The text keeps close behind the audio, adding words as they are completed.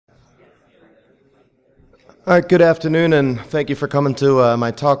All right, good afternoon, and thank you for coming to my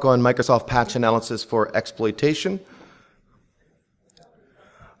talk on Microsoft Patch Analysis for Exploitation.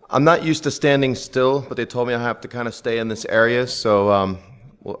 I'm not used to standing still, but they told me I have to kind of stay in this area, so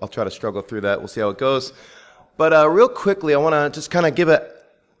I'll try to struggle through that. We'll see how it goes. But real quickly, I want to just kind of give a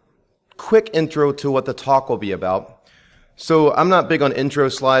quick intro to what the talk will be about. So I'm not big on intro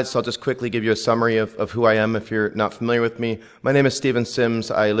slides, so I'll just quickly give you a summary of who I am if you're not familiar with me. My name is Steven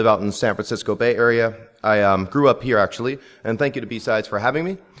Sims. I live out in the San Francisco Bay Area. I grew up here, actually, and thank you to BSides for having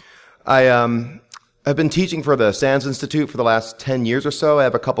me. I've been teaching for the SANS Institute for the last 10 years or so. I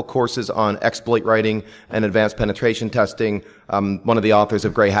have a couple courses on exploit writing and advanced penetration testing. I'm one of the authors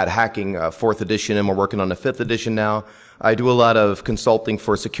of Gray Hat Hacking, 4th edition, and we're working on the 5th edition now. I do a lot of consulting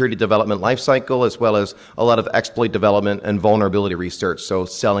for security development lifecycle, as well as a lot of exploit development and vulnerability research, so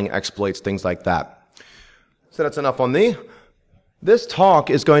selling exploits, things like that. So that's enough on me. This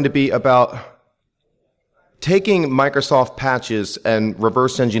talk is going to be about taking Microsoft patches and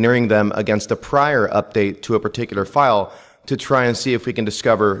reverse engineering them against a prior update to a particular file to try and see if we can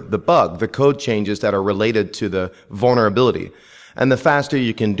discover the bug, the code changes that are related to the vulnerability. And the faster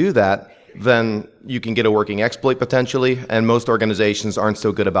you can do that, then you can get a working exploit potentially, and most organizations aren't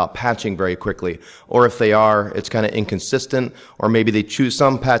so good about patching very quickly. Or if they are, it's kind of inconsistent, or maybe they choose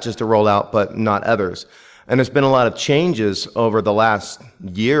some patches to roll out but not others. And there's been a lot of changes over the last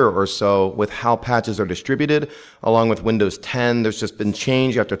year or so with how patches are distributed. Along with Windows 10, there's just been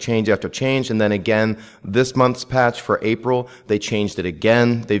change after change after change. And then again, this month's patch for April, they changed it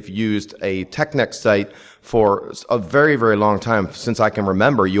again. They've used a TechNet site for a very, very long time, since I can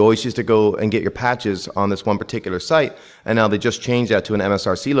remember. You always used to go and get your patches on this one particular site, and now they just changed that to an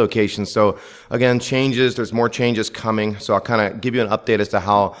MSRC location. So again, changes, there's more changes coming. So I'll kind of give you an update as to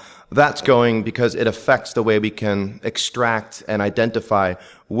how that's going, because it affects the way we can extract and identify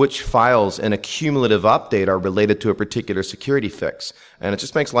which files in a cumulative update are related to a particular security fix. And it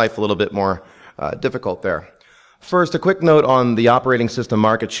just makes life a little bit more difficult there. First, a quick note on the operating system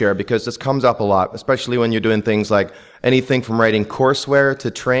market share, because this comes up a lot, especially when you're doing things like anything from writing courseware to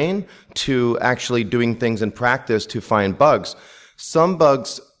train to actually doing things in practice to find bugs. Some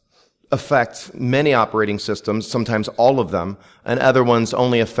bugs affect many operating systems, sometimes all of them, and other ones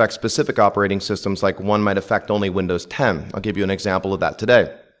only affect specific operating systems, like one might affect only Windows 10. I'll give you an example of that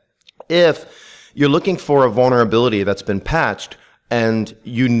today. If you're looking for a vulnerability that's been patched, and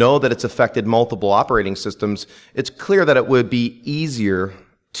you know that it's affected multiple operating systems, it's clear that it would be easier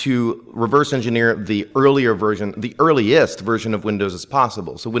to reverse engineer the earlier version, the earliest version of Windows as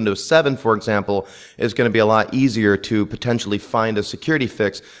possible. So Windows 7, for example, is going to be a lot easier to potentially find a security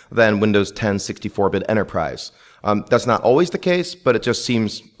fix than Windows 10 64-bit Enterprise. That's not always the case, but it just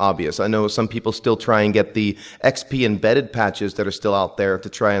seems obvious. I know some people still try and get the XP embedded patches that are still out there to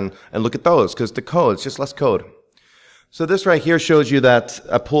try and look at those, because the code, it's just less code. So this right here shows you that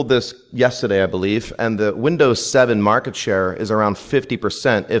I pulled this yesterday, I believe, and the Windows 7 market share is around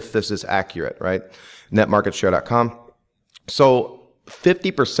 50% if this is accurate, right? Netmarketshare.com. So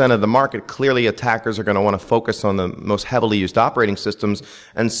 50% of the market, clearly attackers are going to want to focus on the most heavily used operating systems,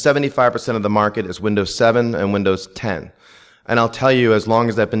 and 75% of the market is Windows 7 and Windows 10. And I'll tell you, as long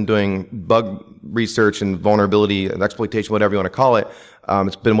as I've been doing bug research and vulnerability and exploitation, whatever you want to call it,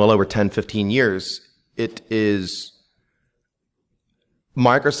 it's been well over 10, 15 years. It is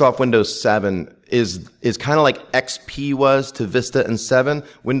Microsoft Windows 7 is kind of like XP was to Vista and 7.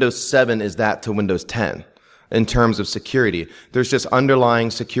 Windows 7 is that to Windows 10 in terms of security. There's just underlying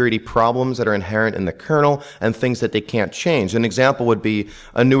security problems that are inherent in the kernel and things that they can't change. An example would be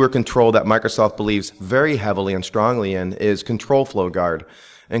a newer control that Microsoft believes very heavily and strongly in is Control Flow Guard.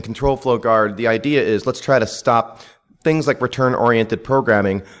 And Control Flow Guard, the idea is let's try to stop things like return-oriented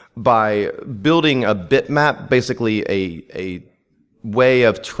programming by building a bitmap, basically a way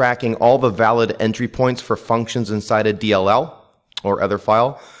of tracking all the valid entry points for functions inside a DLL or other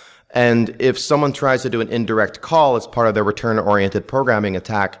file. And if someone tries to do an indirect call as part of their return-oriented programming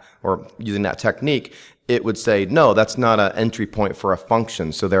attack or using that technique, it would say, no, that's not an entry point for a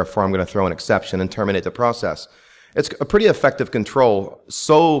function, so therefore I'm going to throw an exception and terminate the process. It's a pretty effective control,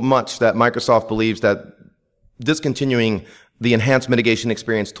 so much that Microsoft believes that discontinuing the Enhanced Mitigation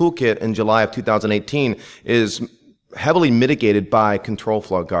Experience Toolkit in July of 2018 is heavily mitigated by Control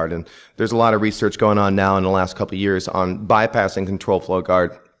Flow Guard. And there's a lot of research going on now in the last couple of years on bypassing Control Flow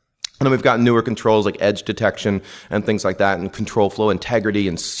Guard. And then we've got newer controls like edge detection and things like that, and control flow integrity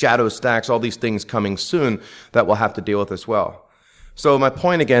and shadow stacks, all these things coming soon that we'll have to deal with as well. So my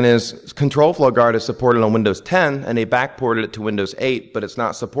point again is Control Flow Guard is supported on Windows 10, and they backported it to Windows 8, but it's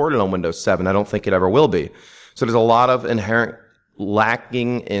not supported on Windows 7. I don't think it ever will be. So there's a lot of inherent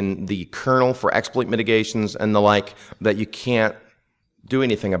lacking in the kernel for exploit mitigations and the like that you can't do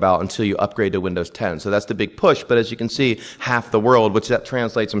anything about until you upgrade to Windows 10. So that's the big push. But as you can see, half the world, which that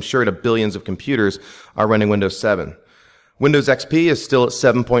translates, I'm sure, to billions of computers, are running Windows 7. Windows XP is still at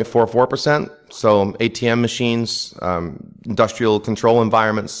 7.44%. So ATM machines, industrial control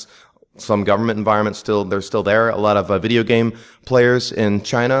environments, some government environments they're still there. A lot of video game players in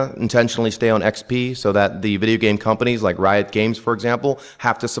China intentionally stay on XP so that the video game companies like Riot Games, for example,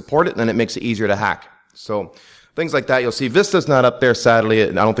 have to support it, and then it makes it easier to hack. So things like that you'll see. Vista's not up there, sadly.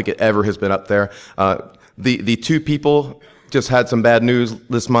 I don't think it ever has been up there. The two people just had some bad news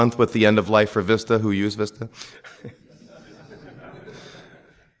this month with the end of life for Vista, who use Vista.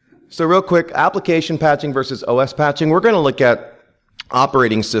 So real quick, application patching versus OS patching. We're going to look at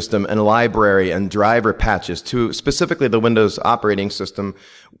operating system and library and driver patches to specifically the Windows operating system.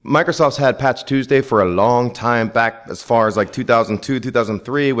 Microsoft's had Patch Tuesday for a long time, back as far as like 2002,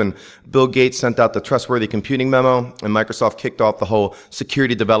 2003, when Bill Gates sent out the Trustworthy Computing memo and Microsoft kicked off the whole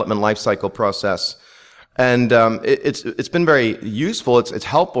security development lifecycle process. And it's been very useful. It's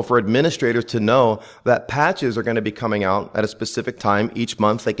helpful for administrators to know that patches are going to be coming out at a specific time each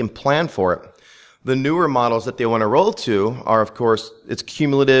month. They can plan for it. The newer models that they want to roll to are, of course, it's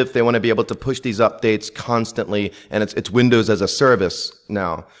cumulative. They want to be able to push these updates constantly, and it's Windows as a service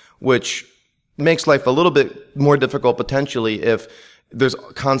now, which makes life a little bit more difficult potentially if there's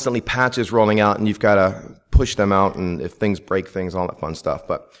constantly patches rolling out and you've got to push them out, and if things break things, all that fun stuff.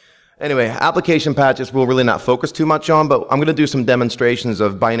 But anyway, application patches we'll really not focus too much on, but I'm going to do some demonstrations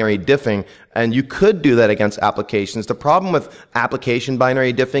of binary diffing, and you could do that against applications. The problem with application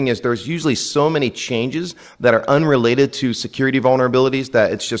binary diffing is there's usually so many changes that are unrelated to security vulnerabilities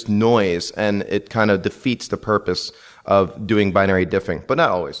that it's just noise, and it kind of defeats the purpose of doing binary diffing, but not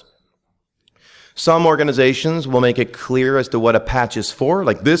always. Some organizations will make it clear as to what a patch is for,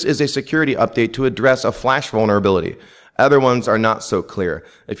 like this is a security update to address a flash vulnerability. Other ones are not so clear.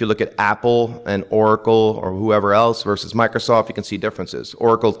 If you look at Apple and Oracle or whoever else versus Microsoft, you can see differences.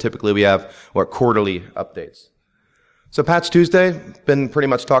 Oracle, typically we have, quarterly updates. So Patch Tuesday, been pretty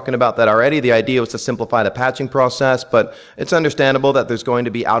much talking about that already. The idea was to simplify the patching process, but it's understandable that there's going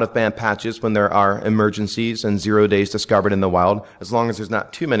to be out-of-band patches when there are emergencies and 0 days discovered in the wild, as long as there's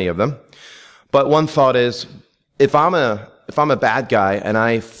not too many of them. But one thought is, if I'm a bad guy and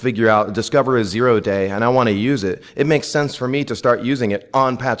I discover a 0 day and I want to use it, it makes sense for me to start using it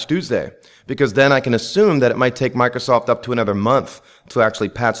on Patch Tuesday, because then I can assume that it might take Microsoft up to another month to actually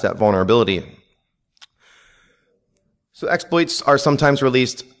patch that vulnerability. So exploits are sometimes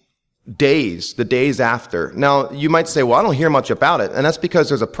released the days after. Now, you might say, well, I don't hear much about it, and that's because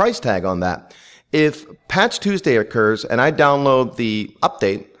there's a price tag on that. If Patch Tuesday occurs and I download the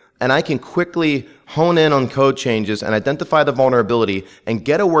update, and I can quickly hone in on code changes and identify the vulnerability and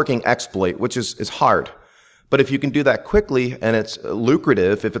get a working exploit, which is hard. But if you can do that quickly and it's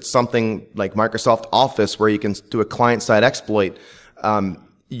lucrative, if it's something like Microsoft Office where you can do a client-side exploit,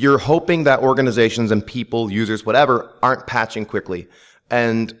 you're hoping that organizations and people, users, whatever, aren't patching quickly.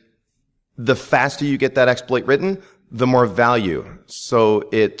 And the faster you get that exploit written, the more value. So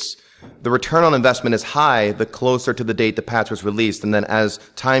the return on investment is high the closer to the date the patch was released, and then as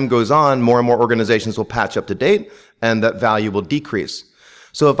time goes on, more and more organizations will patch up to date, and that value will decrease.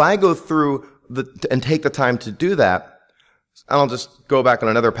 So if I go through and take the time to do that, I'll just go back on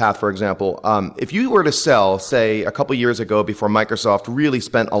another path, for example. If you were to sell, say, a couple years ago before Microsoft really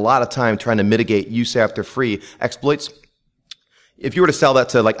spent a lot of time trying to mitigate use after free exploits, if you were to sell that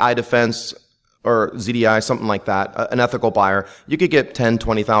to like iDefense or ZDI, something like that, an ethical buyer, you could get $10,000,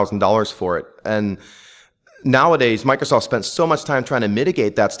 $20,000 for it. And nowadays, Microsoft spent so much time trying to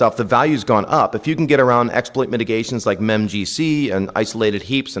mitigate that stuff, the value's gone up. If you can get around exploit mitigations like memgc and isolated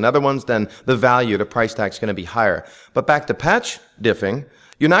heaps and other ones, then the value, the price tag is going to be higher. But back to patch diffing,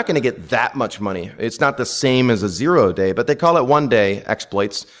 you're not going to get that much money. It's not the same as a 0 day, but they call it 1 day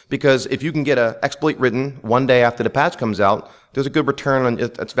exploits, because if you can get an exploit written 1 day after the patch comes out, there's a good return on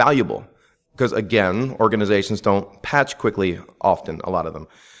it. It's valuable. Because again, organizations don't patch quickly often, a lot of them.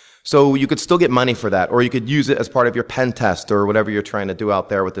 So you could still get money for that, or you could use it as part of your pen test or whatever you're trying to do out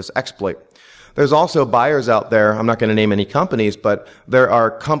there with this exploit. There's also buyers out there, I'm not going to name any companies, but there are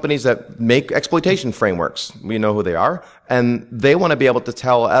companies that make exploitation frameworks. We know who they are. And they want to be able to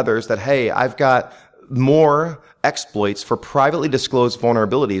tell others that, hey, I've got more exploits for privately disclosed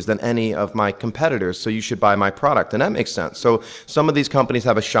vulnerabilities than any of my competitors, so you should buy my product. And that makes sense. So some of these companies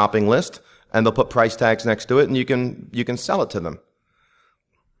have a shopping list, and they'll put price tags next to it, and you can sell it to them.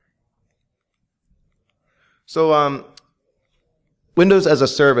 So Windows as a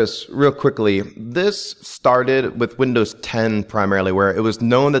service, real quickly, this started with Windows 10 primarily, where it was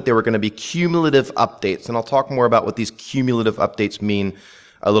known that there were going to be cumulative updates, and I'll talk more about what these cumulative updates mean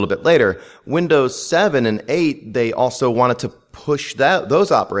a little bit later. Windows 7 and 8, they also wanted to push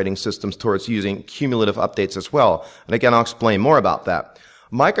those operating systems towards using cumulative updates as well. And again, I'll explain more about that.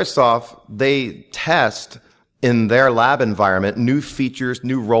 Microsoft, they test in their lab environment new features,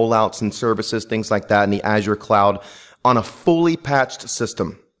 new rollouts and services, things like that in the Azure cloud, on a fully patched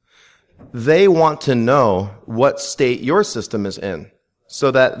system. They want to know what state your system is in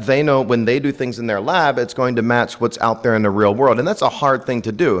so that they know when they do things in their lab, it's going to match what's out there in the real world. And that's a hard thing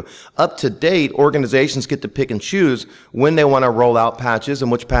to do. Up to date, organizations get to pick and choose when they want to roll out patches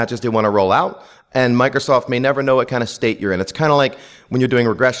and which patches they want to roll out. And Microsoft may never know what kind of state you're in. It's kind of like when you're doing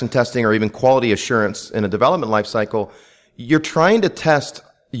regression testing or even quality assurance in a development lifecycle. You're trying to test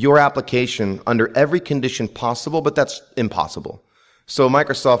your application under every condition possible, but that's impossible. So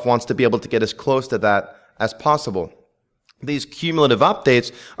Microsoft wants to be able to get as close to that as possible. These cumulative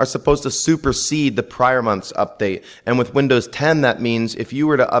updates are supposed to supersede the prior month's update. And with Windows 10, that means if you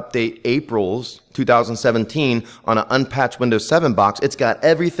were to update April's 2017 on an unpatched Windows 7 box, it's got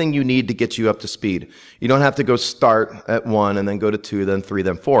everything you need to get you up to speed. You don't have to go start at 1 and then go to 2, then 3,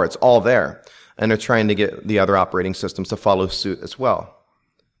 then 4. It's all there. And they're trying to get the other operating systems to follow suit as well.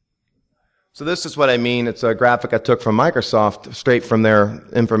 So this is what I mean. It's a graphic I took from Microsoft, straight from their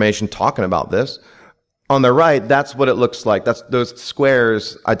information talking about this. On the right, that's what it looks like. Those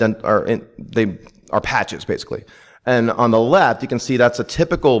squares are patches, basically. And on the left, you can see that's a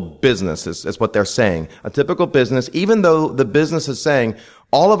typical business, is what they're saying. A typical business, even though the business is saying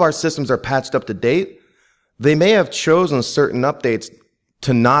all of our systems are patched up to date, they may have chosen certain updates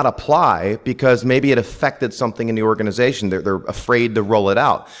to not apply because maybe it affected something in the organization. They're afraid to roll it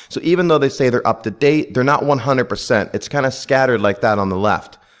out. So even though they say they're up to date, they're not 100%. It's kind of scattered like that on the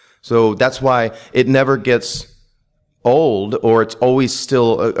left. So that's why it never gets old, or it's always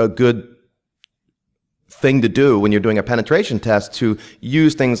still a good thing to do when you're doing a penetration test, to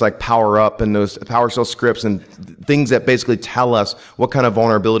use things like PowerUp and those PowerShell scripts and things that basically tell us what kind of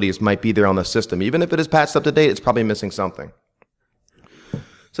vulnerabilities might be there on the system. Even if it is patched up to date, it's probably missing something.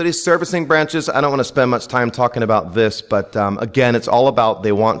 So these servicing branches, I don't want to spend much time talking about this, but again, it's all about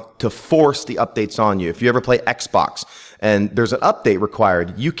they want to force the updates on you. If you ever play Xbox and there's an update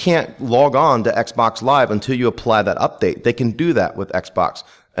required, you can't log on to Xbox Live until you apply that update. They can do that with Xbox,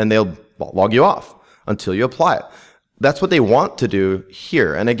 and they'll log you off until you apply it. That's what they want to do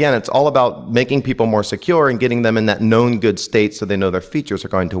here. And again, it's all about making people more secure and getting them in that known good state so they know their features are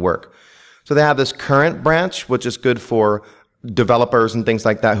going to work. So they have this current branch, which is good for developers and things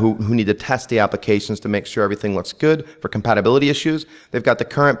like that who need to test the applications to make sure everything looks good for compatibility issues. They've got the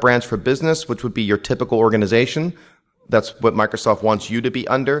current branch for business, which would be your typical organization. That's what Microsoft wants you to be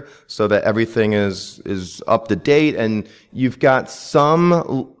under, so that everything is up to date, and you've got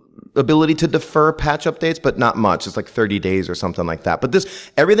some ability to defer patch updates, but not much. It's like 30 days or something like that. But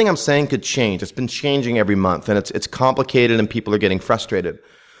everything I'm saying could change. It's been changing every month, and it's complicated, and people are getting frustrated.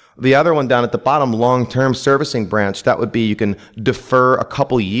 The other one down at the bottom, long-term servicing branch, that would be you can defer a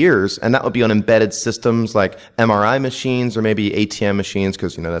couple years, and that would be on embedded systems like MRI machines or maybe ATM machines,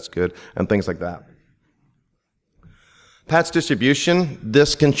 because, that's good, and things like that. Patch distribution,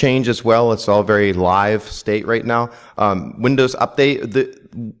 this can change as well. It's all very live state right now. Windows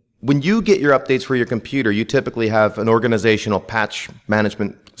Update, when you get your updates for your computer, you typically have an organizational patch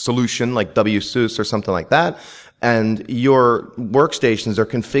management solution like WSUS or something like that. And your workstations are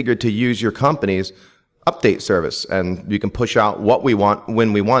configured to use your company's update service. And you can push out what we want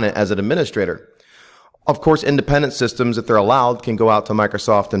when we want it as an administrator. Of course, independent systems, if they're allowed, can go out to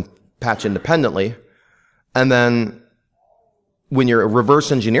Microsoft and patch independently. And then when you're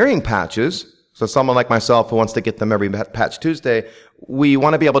reverse engineering patches, so someone like myself who wants to get them every Patch Tuesday, we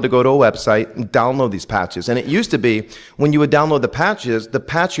want to be able to go to a website and download these patches. And it used to be when you would download the patches, the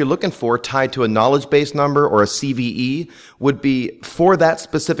patch you're looking for tied to a knowledge base number or a CVE would be for that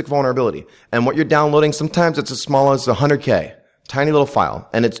specific vulnerability. And what you're downloading, sometimes it's as small as 100K, tiny little file.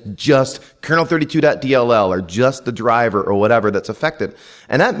 And it's just kernel32.dll or just the driver or whatever that's affected.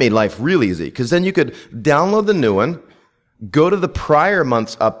 And that made life really easy, because then you could download the new one, go to the prior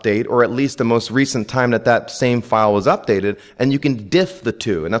month's update, or at least the most recent time that same file was updated, and you can diff the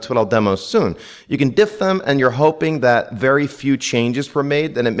two, and that's what I'll demo soon. You can diff them, and you're hoping that very few changes were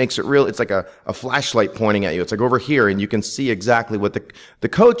made, and it makes it real. It's like a flashlight pointing at you. It's like over here, and you can see exactly what the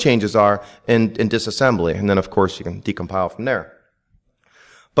code changes are in disassembly, and then of course you can decompile from there.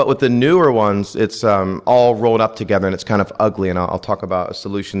 But with the newer ones, it's all rolled up together, and it's kind of ugly, and I'll talk about a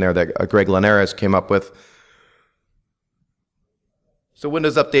solution there that Greg Linares came up with. So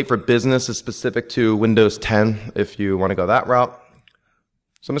Windows Update for Business is specific to Windows 10 if you want to go that route.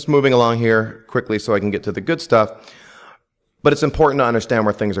 So I'm just moving along here quickly so I can get to the good stuff. But it's important to understand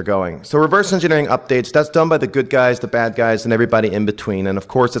where things are going. So reverse engineering updates, that's done by the good guys, the bad guys, and everybody in between. And of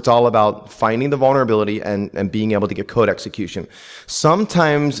course, it's all about finding the vulnerability and being able to get code execution.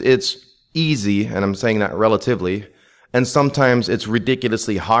 Sometimes it's easy, and I'm saying that relatively, and sometimes it's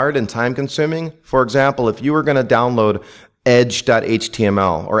ridiculously hard and time consuming. For example, if you were going to download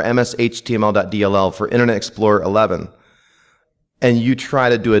edge.html or mshtml.dll for Internet Explorer 11, and you try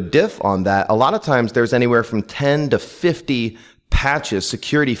to do a diff on that, a lot of times there's anywhere from 10 to 50 patches,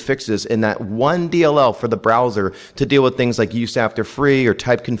 security fixes in that one DLL for the browser to deal with things like use after free or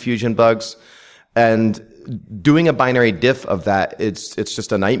type confusion bugs. And doing a binary diff of that, it's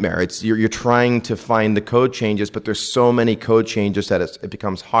just a nightmare. You're trying to find the code changes, but there's so many code changes that it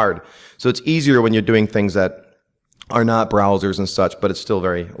becomes hard. So it's easier when you're doing things that are not browsers and such, but it's still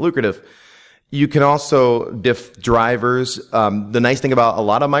very lucrative. You can also diff drivers. The nice thing about a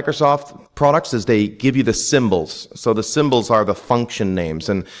lot of Microsoft products is they give you the symbols. So the symbols are the function names.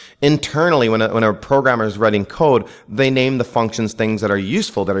 And internally, when a programmer is writing code, they name the functions things that are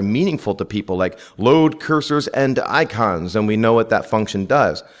useful, that are meaningful to people, like load cursors and icons, and we know what that function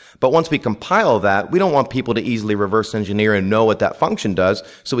does. But once we compile that, we don't want people to easily reverse engineer and know what that function does,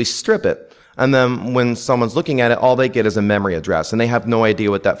 so we strip it. And then when someone's looking at it, all they get is a memory address, and they have no idea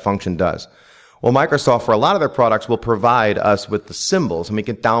what that function does. Well, Microsoft, for a lot of their products, will provide us with the symbols, and we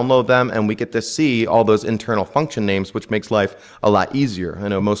can download them, and we get to see all those internal function names, which makes life a lot easier. I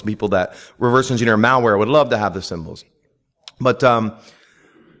know most people that reverse engineer malware would love to have the symbols. But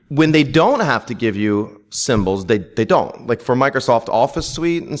when they don't have to give you symbols, they don't. Like for Microsoft Office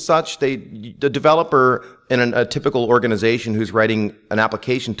Suite and such, the developer in a typical organization who's writing an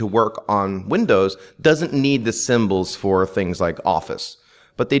application to work on Windows doesn't need the symbols for things like Office.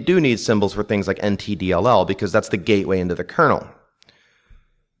 But they do need symbols for things like NTDLL because that's the gateway into the kernel.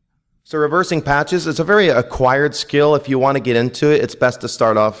 So reversing patches is a very acquired skill. If you want to get into it, it's best to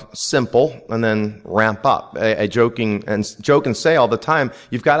start off simple and then ramp up. I joke and say all the time,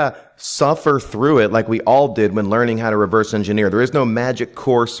 you've got to suffer through it like we all did when learning how to reverse engineer. There is no magic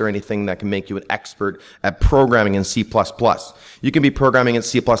course or anything that can make you an expert at programming in C++. You can be programming in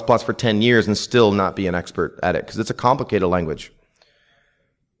C++ for 10 years and still not be an expert at it because it's a complicated language.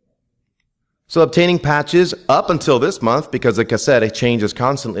 So obtaining patches up until this month, because like I said, it changes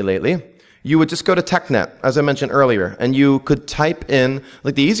constantly lately, you would just go to TechNet, as I mentioned earlier, and you could type in,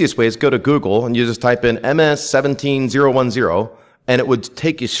 like the easiest way is go to Google and you just type in MS17010, and it would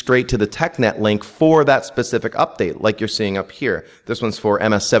take you straight to the TechNet link for that specific update, like you're seeing up here. This one's for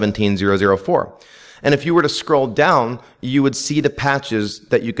MS17004. And if you were to scroll down, you would see the patches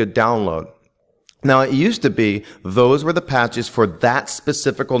that you could download. Now, it used to be those were the patches for that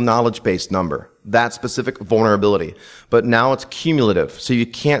specific knowledge base number, that specific vulnerability. But now it's cumulative, so you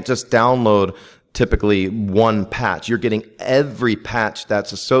can't just download typically one patch. You're getting every patch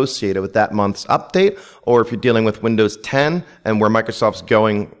that's associated with that month's update, or if you're dealing with Windows 10 and where Microsoft's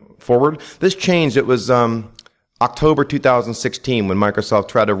going forward. This changed. It was October 2016 when Microsoft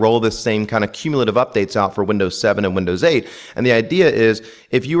tried to roll this same kind of cumulative updates out for Windows 7 and Windows 8. And the idea is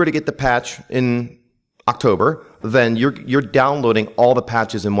if you were to get the patch in October, then you're downloading all the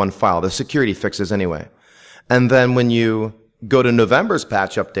patches in one file, the security fixes anyway. And then when you go to November's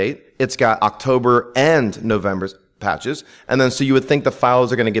patch update, it's got October and November's patches. And then so you would think the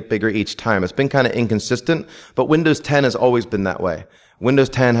files are going to get bigger each time. It's been kind of inconsistent, but Windows 10 has always been that way. Windows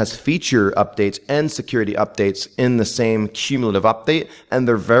 10 has feature updates and security updates in the same cumulative update, and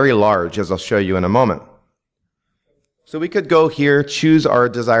they're very large, as I'll show you in a moment. So we could go here, choose our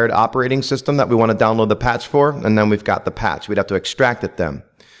desired operating system that we want to download the patch for, and then we've got the patch. We'd have to extract it then.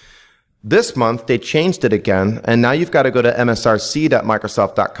 This month, they changed it again, and now you've got to go to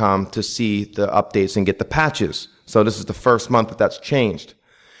msrc.microsoft.com to see the updates and get the patches. So this is the first month that that's changed.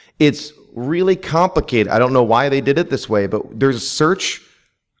 It's really complicated. I don't know why they did it this way, but there's search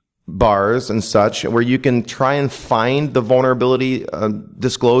bars and such where you can try and find the vulnerability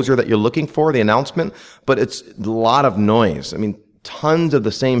disclosure that you're looking for, the announcement, but it's a lot of noise. I mean, tons of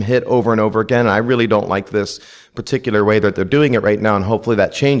the same hit over and over again. I really don't like this particular way that they're doing it right now, and hopefully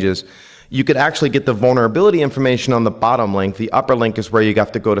that changes. You could actually get the vulnerability information on the bottom link. The upper link is where you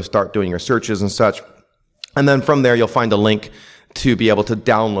have to go to start doing your searches and such. And then from there, you'll find a link to be able to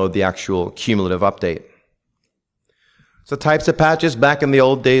download the actual cumulative update. So types of patches, back in the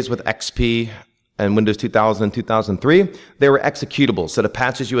old days with XP and Windows 2000 and 2003, they were executables. So the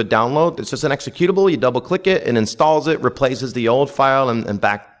patches you would download, it's just an executable, you double click it, and installs it, replaces the old file, and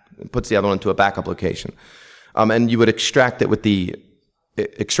puts the other one into a backup location. And you would extract it with the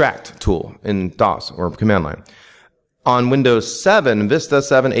extract tool in DOS or command line. On Windows 7, Vista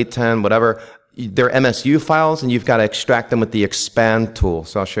 7, 810, whatever, they're MSU files, and you've got to extract them with the expand tool.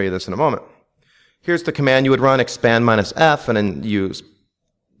 So I'll show you this in a moment. Here's the command you would run, expand -F, and then you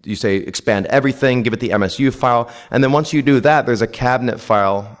say expand everything, give it the MSU file, and then once you do that, there's a cabinet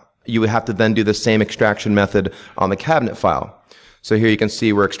file. You would have to then do the same extraction method on the cabinet file. So here you can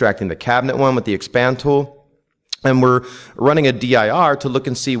see we're extracting the cabinet one with the expand tool. And we're running a dir to look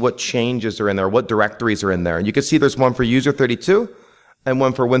and see what changes are in there, what directories are in there. And you can see there's one for user32 and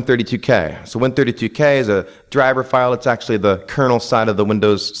one for Win32k. So Win32k is a driver file. It's actually the kernel side of the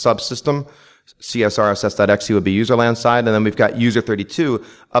Windows subsystem. CSRSS.exe would be userland side. And then we've got user32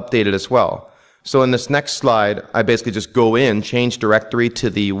 updated as well. So in this next slide, I basically just go in, change directory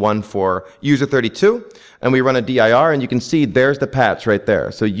to the one for user32, and we run a dir, and you can see there's the patch right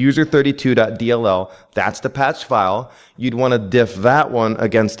there. So user32.dll, that's the patch file. You'd want to diff that one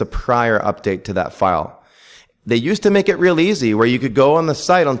against the prior update to that file. They used to make it real easy, where you could go on the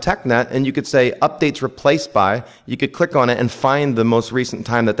site on TechNet, and you could say updates replaced by. You could click on it and find the most recent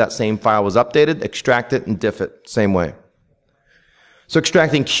time that that same file was updated, extract it, and diff it, same way. So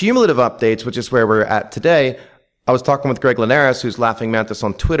extracting cumulative updates, which is where we're at today, I was talking with Greg Linares, who's Laughing Mantis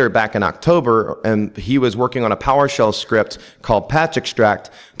on Twitter back in October, and he was working on a PowerShell script called patch extract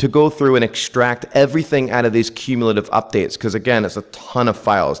to go through and extract everything out of these cumulative updates, because again, it's a ton of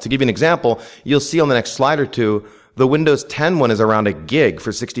files. To give you an example, you'll see on the next slide or two, the Windows 10 one is around a gig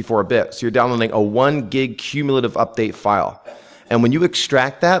for 64-bit. So you're downloading a 1 gig cumulative update file. And when you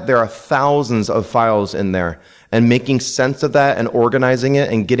extract that, there are thousands of files in there. And making sense of that and organizing it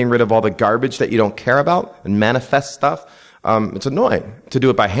and getting rid of all the garbage that you don't care about and manifest stuff, it's annoying to do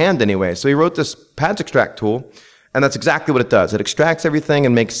it by hand anyway. So he wrote this patch extract tool, and that's exactly what it does. It extracts everything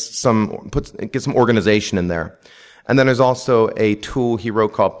and gets some organization in there. And then there's also a tool he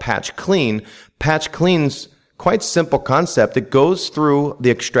wrote called patch clean. Patch clean's quite simple concept. It goes through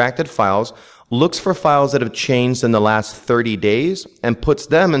the extracted files, looks for files that have changed in the last 30 days and puts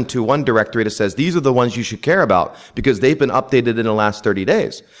them into one directory that says these are the ones you should care about because they've been updated in the last 30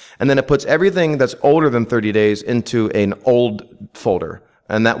 days. And then it puts everything that's older than 30 days into an old folder.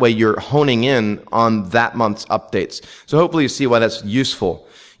 And that way you're honing in on that month's updates. So hopefully you see why that's useful.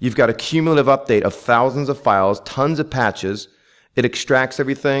 You've got a cumulative update of thousands of files, tons of patches. It extracts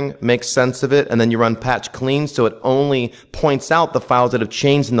everything, makes sense of it, and then you run patch clean, so it only points out the files that have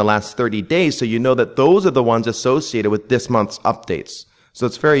changed in the last 30 days, so you know that those are the ones associated with this month's updates. So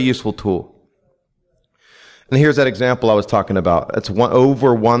it's a very useful tool. And here's that example I was talking about. It's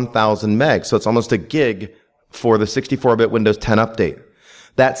over 1,000 megs, so it's almost a gig for the 64-bit Windows 10 update.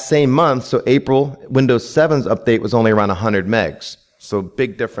 That same month, so April, Windows 7's update was only around 100 megs. So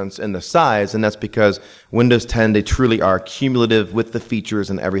big difference in the size, and that's because Windows 10, they truly are cumulative with the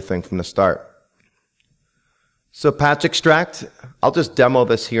features and everything from the start. So patch extract, I'll just demo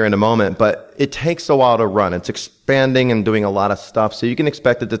this here in a moment, but it takes a while to run. It's expanding and doing a lot of stuff, so you can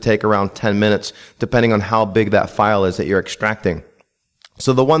expect it to take around 10 minutes, depending on how big that file is that you're extracting.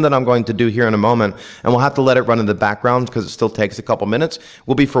 So the one that I'm going to do here in a moment, and we'll have to let it run in the background because it still takes a couple minutes,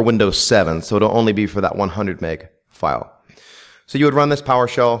 will be for Windows 7, so it'll only be for that 100 meg file. So you would run this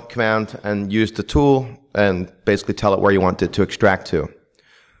PowerShell command and use the tool and basically tell it where you want it to extract to.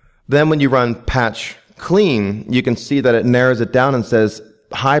 Then when you run patch clean, you can see that it narrows it down and says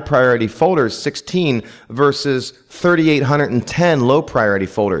high priority folders 16 versus 3,810 low priority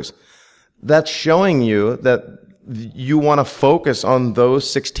folders. That's showing you that you want to focus on those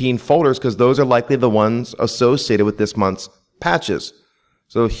 16 folders because those are likely the ones associated with this month's patches.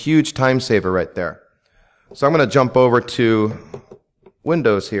 So huge time saver right there. So I'm going to jump over to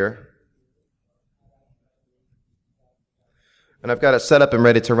Windows here. And I've got it set up and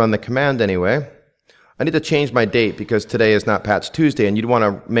ready to run the command anyway. I need to change my date because today is not Patch Tuesday, and you'd want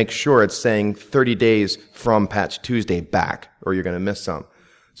to make sure it's saying 30 days from Patch Tuesday back, or you're going to miss some.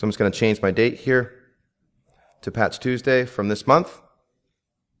 So I'm just going to change my date here to Patch Tuesday from this month.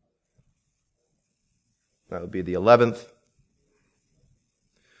 That would be the 11th.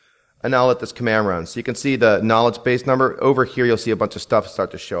 And now I'll let this command run. So you can see the knowledge base number. Over here you'll see a bunch of stuff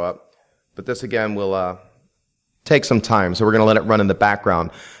start to show up. But this again will take some time, so we're going to let it run in the background.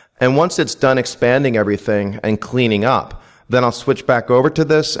 And once it's done expanding everything and cleaning up, then I'll switch back over to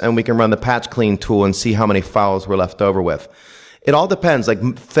this and we can run the patch clean tool and see how many files we're left over with. It all depends.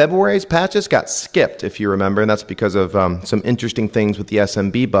 Like February's patches got skipped, if you remember, and that's because of some interesting things with the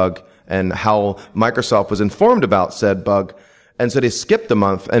SMB bug and how Microsoft was informed about said bug. And so they skipped a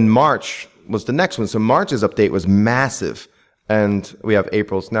month, and March was the next one. So March's update was massive, and we have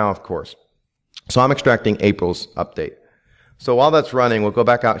April's now, of course. So I'm extracting April's update. So while that's running, we'll go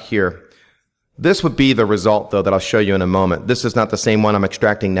back out here. This would be the result, though, that I'll show you in a moment. This is not the same one I'm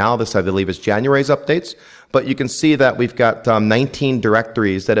extracting now. This, I believe, is January's updates. But you can see that we've got 19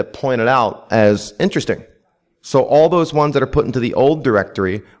 directories that it pointed out as interesting. So all those ones that are put into the old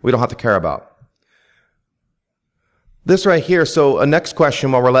directory, we don't have to care about. This right here, so a next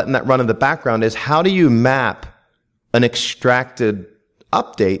question while we're letting that run in the background is, how do you map an extracted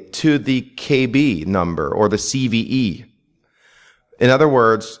update to the KB number or the CVE? In other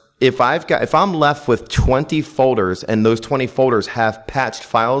words, if I'm left with 20 folders and those 20 folders have patched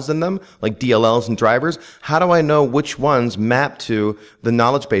files in them, like DLLs and drivers, how do I know which ones map to the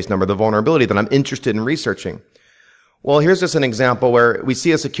knowledge base number, the vulnerability that I'm interested in researching? Well, here's just an example where we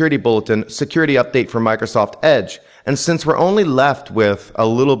see a security bulletin, security update for Microsoft Edge. And since we're only left with a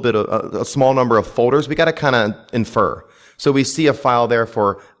little bit of a small number of folders, we got to kind of infer. So we see a file there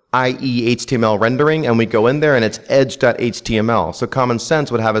for IE HTML rendering, and we go in there and it's edge.html. So common sense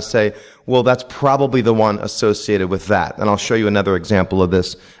would have us say, well, that's probably the one associated with that. And I'll show you another example of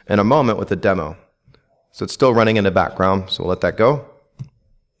this in a moment with a demo. So it's still running in the background, so we'll let that go.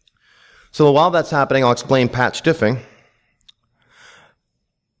 So while that's happening, I'll explain patch diffing.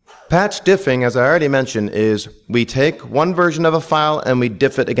 Patch diffing, as I already mentioned, is we take one version of a file and we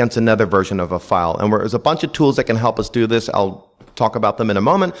diff it against another version of a file. And there's a bunch of tools that can help us do this. I'll talk about them in a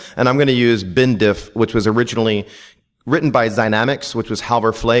moment. And I'm going to use bindiff, which was originally written by Zynamics, which was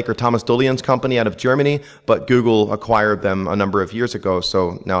Halvor Flake or Thomas Dolian's company out of Germany, but Google acquired them a number of years ago,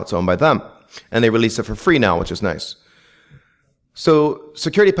 so now it's owned by them. And they release it for free now, which is nice. So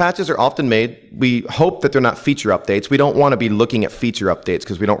security patches are often made. We hope that they're not feature updates. We don't want to be looking at feature updates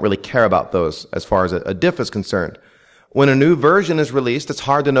because we don't really care about those as far as a diff is concerned. When a new version is released, it's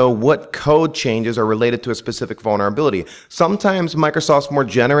hard to know what code changes are related to a specific vulnerability. Sometimes Microsoft's more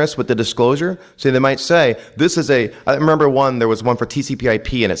generous with the disclosure. So they might say, I remember there was one for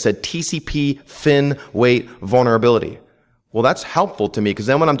TCP/IP and it said TCP fin weight vulnerability. Well, that's helpful to me because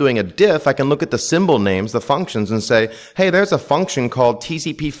then when I'm doing a diff, I can look at the symbol names, the functions, and say, hey, there's a function called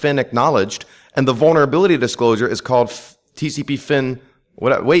TCP fin acknowledged, and the vulnerability disclosure is called TCP fin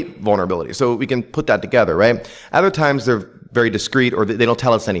weight vulnerability. So we can put that together, right? Other times they're very discreet or they don't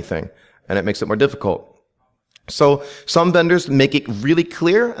tell us anything, and it makes it more difficult. So some vendors make it really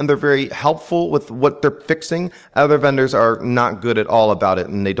clear and they're very helpful with what they're fixing. Other vendors are not good at all about it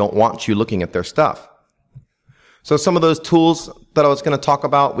and they don't want you looking at their stuff. So some of those tools that I was going to talk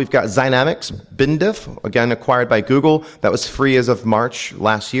about, we've got Zynamics, bindiff, again acquired by Google. That was free as of March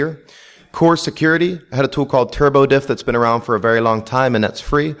last year. Core Security had a tool called TurboDiff that's been around for a very long time, and that's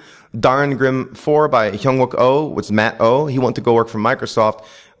free. Darngrim 4 by Hyungwook Oh, which is Matt Oh. He went to go work for Microsoft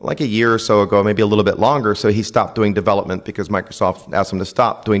like a year or so ago, maybe a little bit longer, so he stopped doing development because Microsoft asked him to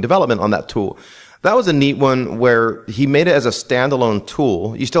stop doing development on that tool. That was a neat one where he made it as a standalone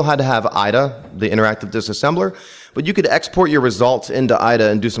tool. You still had to have IDA, the interactive disassembler, but you could export your results into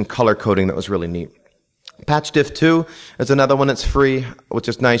IDA and do some color coding that was really neat. PatchDiff 2 is another one that's free, which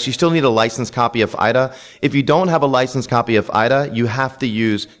is nice. You still need a licensed copy of IDA. If you don't have a licensed copy of IDA, you have to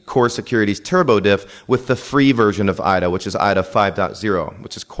use Core Security's TurboDiff with the free version of IDA, which is IDA 5.0,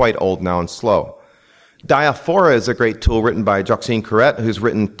 which is quite old now and slow. Diaphora is a great tool written by Joxine Corrette, who's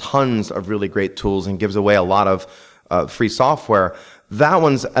written tons of really great tools and gives away a lot of free software. That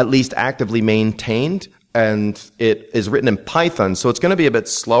one's at least actively maintained, and it is written in Python, so it's going to be a bit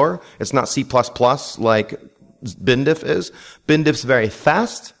slower. It's not C++ like bindiff is. bindiff's very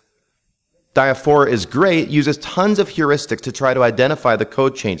fast. Diaphora is great, uses tons of heuristics to try to identify the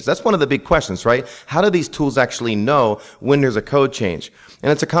code changes. That's one of the big questions, right? How do these tools actually know when there's a code change?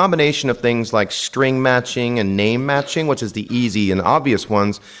 And it's a combination of things like string matching and name matching, which is the easy and obvious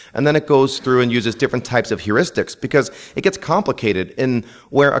ones. And then it goes through and uses different types of heuristics because it gets complicated in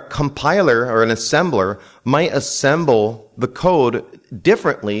where a compiler or an assembler might assemble the code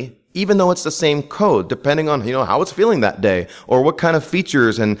differently even though it's the same code, depending on, how it's feeling that day, or what kind of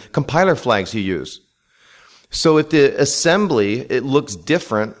features and compiler flags you use. So if the assembly, it looks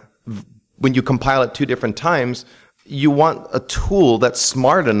different when you compile it 2 different times, you want a tool that's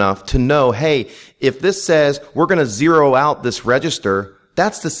smart enough to know, hey, if this says we're going to zero out this register,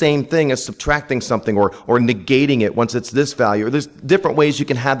 that's the same thing as subtracting something or negating it once it's this value. Or there's different ways you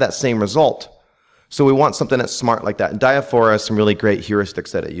can have that same result. So we want something that's smart like that. And Diaphora has some really great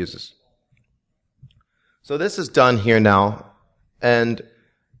heuristics that it uses. So this is done here now. And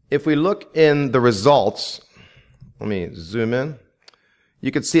if we look in the results, let me zoom in.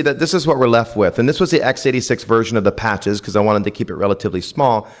 You can see that this is what we're left with. And this was the x86 version of the patches because I wanted to keep it relatively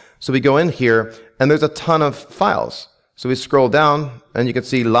small. So we go in here and there's a ton of files. So we scroll down and you can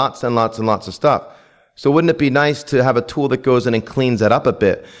see lots and lots and lots of stuff. So wouldn't it be nice to have a tool that goes in and cleans that up a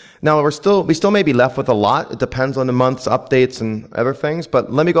bit? Now, we still may be left with a lot. It depends on the month's updates and other things.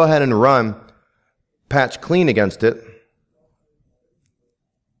 But let me go ahead and run patch clean against it.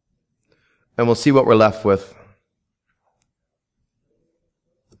 And we'll see what we're left with.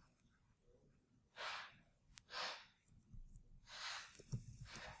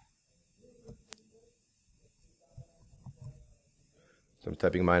 So I'm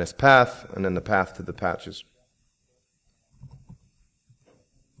typing minus path, and then the path to the patches.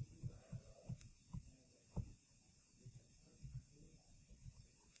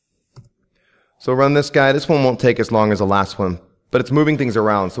 So run this guy. This one won't take as long as the last one, but it's moving things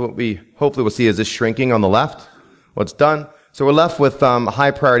around. So what we hopefully will see is this shrinking on the left. What's done? So we're left with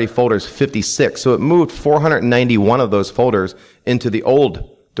high priority folders 56. So it moved 491 of those folders into the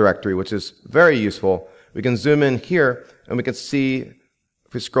old directory, which is very useful. We can zoom in here, and we can see,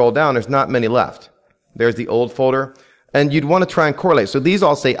 if we scroll down, there's not many left. There's the old folder. And you'd want to try and correlate. So these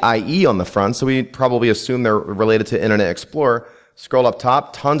all say IE on the front, so we probably assume they're related to Internet Explorer. Scroll up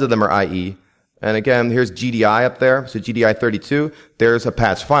top, tons of them are IE. And again, here's GDI up there, so GDI 32. There's a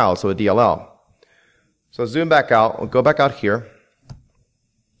patch file, so a DLL. So zoom back out. We'll go back out here.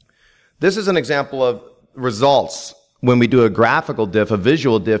 This is an example of results when we do a graphical diff, a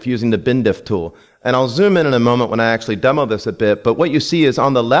visual diff, using the bin diff tool. And I'll zoom in a moment when I actually demo this a bit, but what you see is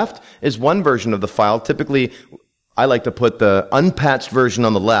on the left is one version of the file. Typically, I like to put the unpatched version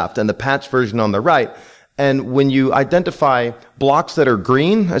on the left and the patched version on the right. And when you identify blocks that are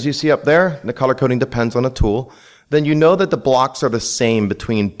green, as you see up there, the color coding depends on the tool, then you know that the blocks are the same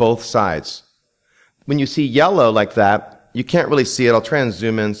between both sides. When you see yellow like that, you can't really see it. I'll try and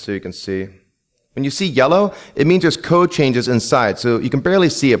zoom in so you can see. When you see yellow, it means there's code changes inside. So you can barely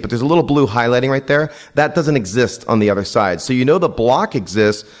see it, but there's a little blue highlighting right there. That doesn't exist on the other side. So you know the block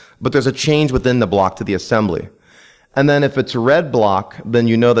exists, but there's a change within the block to the assembly. And then if it's a red block, then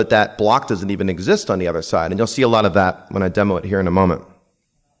you know that that block doesn't even exist on the other side. And you'll see a lot of that when I demo it here in a moment.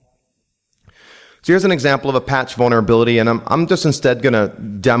 So here's an example of a patch vulnerability, and I'm just instead going to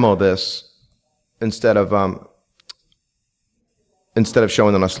demo this instead of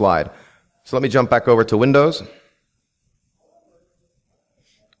showing on a slide. So let me jump back over to Windows. And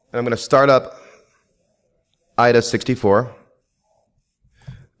I'm going to start up IDA 64.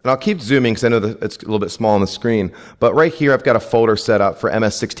 And I'll keep zooming because I know that it's a little bit small on the screen. But right here, I've got a folder set up for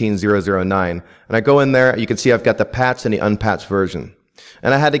MS16009. And I go in there, you can see I've got the patched and the unpatched version.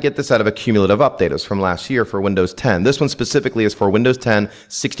 And I had to get this out of a cumulative update. It was from last year for Windows 10. This one specifically is for Windows 10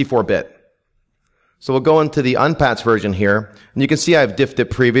 64-bit. So we'll go into the unpatched version here. And you can see I've diffed it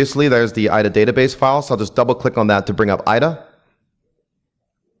previously. There's the IDA database file. So I'll just double click on that to bring up IDA.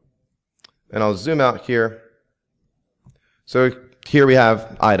 And I'll zoom out here. So here we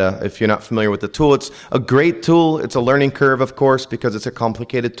have IDA. If you're not familiar with the tool, it's a great tool. It's a learning curve, of course, because it's a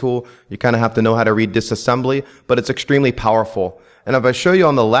complicated tool. You kind of have to know how to read disassembly, but it's extremely powerful. And if I show you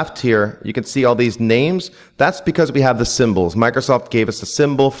on the left here, you can see all these names. That's because we have the symbols. Microsoft gave us a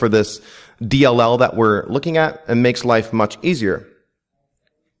symbol for this DLL that we're looking at and makes life much easier.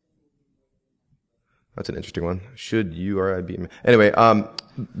 That's an interesting one. Should URI be... Anyway,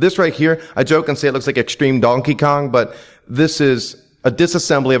 this right here, I joke and say it looks like Extreme Donkey Kong, but this is a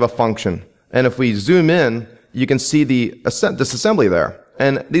disassembly of a function. And if we zoom in, you can see the disassembly there.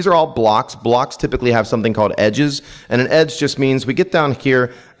 And these are all blocks. Blocks typically have something called edges. And an edge just means we get down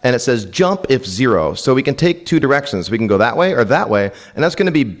here and it says jump if 0. So we can take two directions. We can go that way or that way. And that's going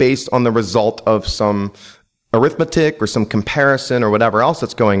to be based on the result of some arithmetic or some comparison or whatever else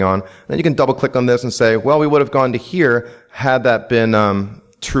that's going on. Then you can double click on this and say, well, we would have gone to here had that been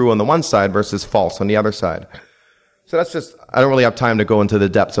true on the one side versus false on the other side. So that's just, I don't really have time to go into the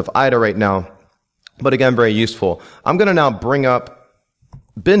depths of IDA right now. But again, very useful. I'm going to now bring up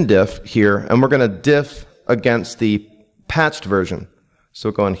bin diff here, and we're going to diff against the patched version. So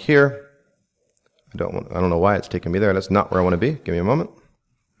go in here. I don't know why it's taking me there. That's not where I want to be. Give me a moment.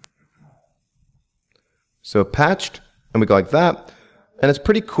 So patched, and we go like that. And it's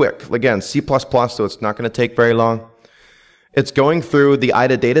pretty quick. Again, C++, so it's not going to take very long. It's going through the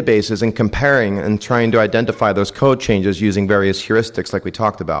IDA databases and comparing and trying to identify those code changes using various heuristics like we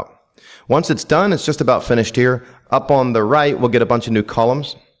talked about. Once it's done, it's just about finished here. Up on the right, we'll get a bunch of new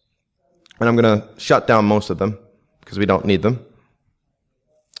columns. And I'm going to shut down most of them because we don't need them.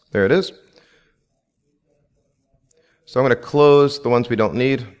 There it is. So I'm going to close the ones we don't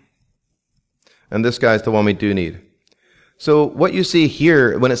need. And this guy's the one we do need. So what you see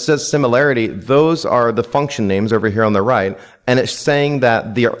here, when it says similarity, those are the function names over here on the right, and it's saying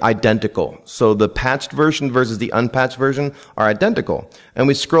that they're identical. So the patched version versus the unpatched version are identical. And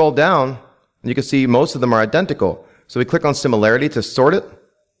we scroll down, And you can see most of them are identical. So we click on similarity to sort it,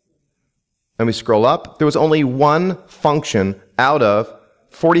 and we scroll up. There was only one function out of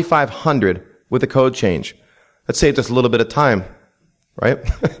 4,500 with a code change. That saved us a little bit of time, right?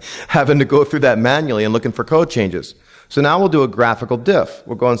 Having to go through that manually and looking for code changes. So now we'll do a graphical diff.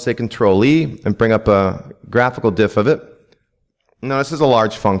 We'll go and say Control-E and bring up a graphical diff of it. Now this is a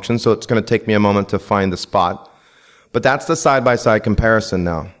large function, so it's going to take me a moment to find the spot. But that's the side-by-side comparison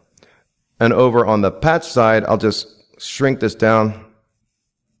now. And over on the patch side, I'll just shrink this down.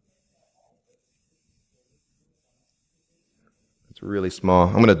 It's really small.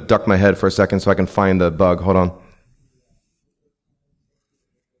 I'm going to duck my head for a second so I can find the bug. Hold on.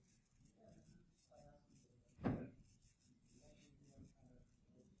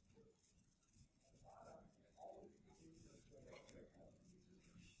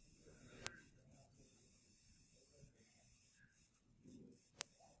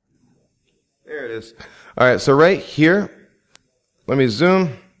 There it is. All right, so right here, let me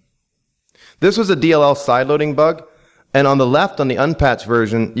zoom. This was a DLL sideloading bug. And on the left, on the unpatched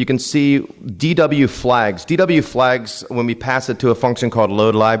version, you can see DW flags. DW flags, when we pass it to a function called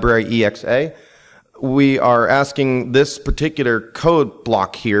load library exa, we are asking this particular code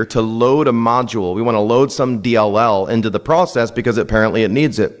block here to load a module. We want to load some DLL into the process because apparently it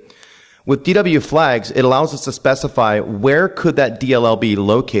needs it. With DW flags, it allows us to specify where could that DLL be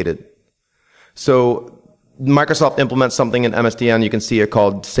located. So Microsoft implements something in MSDN, you can see it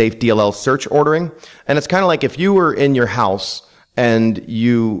called safe DLL search ordering. And it's kind of like if you were in your house and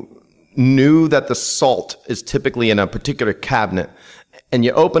you knew that the salt is typically in a particular cabinet, and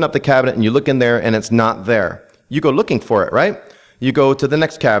you open up the cabinet and you look in there and it's not there. You go looking for it, right? You go to the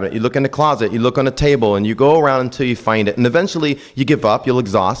next cabinet, you look in the closet, you look on a table, and you go around until you find it. And eventually you give up, you'll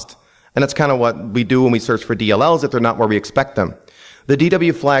exhaust. And that's kind of what we do when we search for DLLs if they're not where we expect them. The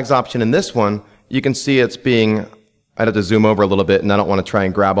DW flags option in this one, you can see it's being, I'd have to zoom over a little bit, and I don't want to try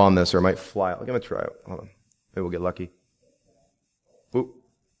and grab on this or it might fly. I'm going to try it. Hold on. Maybe we'll get lucky. Oop.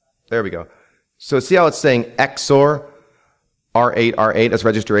 There we go. So see how it's saying XOR R8, R8 as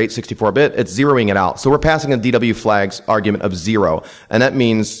register 8, 64-bit? It's zeroing it out. So we're passing a DW flags argument of 0. And that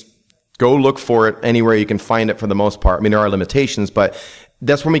means go look for it anywhere you can find it for the most part. I mean, there are limitations, but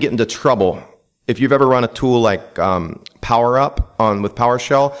that's when we get into trouble. If you've ever run a tool like PowerUp with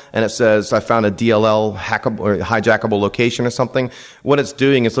PowerShell, and it says, I found a DLL hackable or hijackable location or something, what it's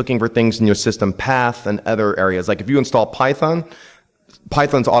doing is looking for things in your system path and other areas. Like if you install Python,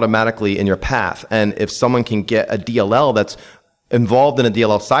 Python's automatically in your path. And if someone can get a DLL that's involved in a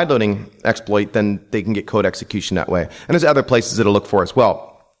DLL sideloading exploit, then they can get code execution that way. And there's other places it'll look for as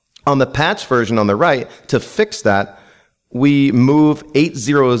well. On the patch version on the right, to fix that, we move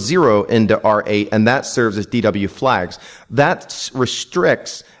 800 into R8, and that serves as DW flags. That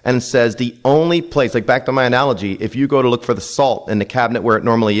restricts and says the only place, like back to my analogy, if you go to look for the salt in the cabinet where it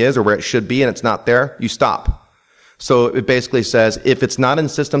normally is or where it should be and it's not there, you stop. So it basically says if it's not in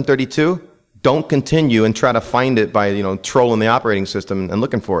System 32, don't continue and try to find it by, trolling the operating system and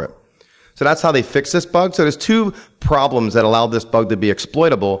looking for it. So that's how they fix this bug. So there's two problems that allow this bug to be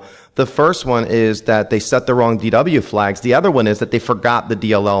exploitable. The first one is that they set the wrong DW flags. The other one is that they forgot the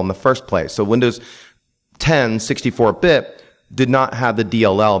DLL in the first place. So Windows 10 64-bit did not have the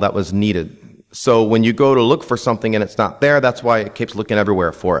DLL that was needed. So when you go to look for something and it's not there, that's why it keeps looking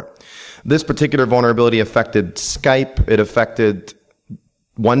everywhere for it. This particular vulnerability affected Skype. It affected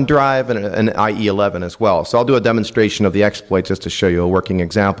OneDrive and IE11 as well. So I'll do a demonstration of the exploit just to show you a working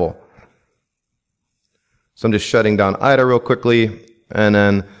example. So I'm just shutting down IDA real quickly, and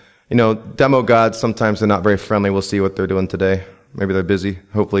then, demo gods, sometimes they're not very friendly. We'll see what they're doing today. Maybe they're busy,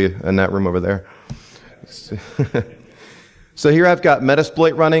 hopefully in that room over there. So here I've got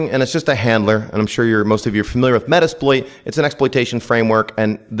Metasploit running, and it's just a handler, and I'm sure most of you are familiar with Metasploit. It's an exploitation framework,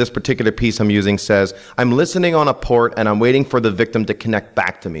 and this particular piece I'm using says, I'm listening on a port, and I'm waiting for the victim to connect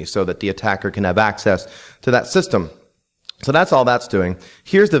back to me so that the attacker can have access to that system. So that's all that's doing.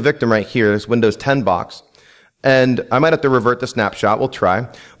 Here's the victim right here, this Windows 10 box. And I might have to revert the snapshot. We'll try.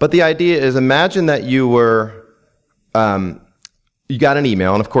 But the idea is, imagine that you were, you got an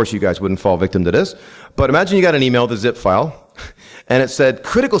email, and of course you guys wouldn't fall victim to this, but imagine you got an email, the zip file, and it said,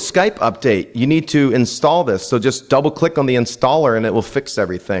 critical Skype update. You need to install this. So just double click on the installer and it will fix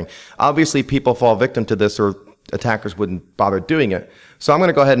everything. Obviously people fall victim to this, or attackers wouldn't bother doing it. So I'm going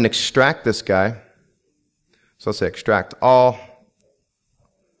to go ahead and extract this guy. So I'll say extract all.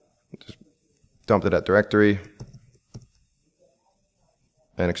 Just dump to that directory.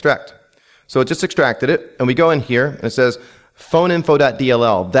 And extract. So it just extracted it, and we go in here, and it says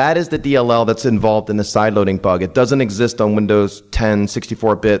phoneinfo.dll. That is the DLL that's involved in the sideloading bug. It doesn't exist on Windows 10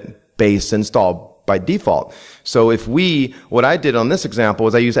 64-bit base install by default. So if what I did on this example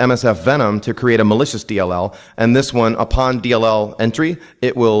is I use MSF Venom to create a malicious DLL, and this one, upon DLL entry,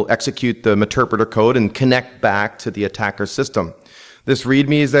 it will execute the interpreter code and connect back to the attacker system. This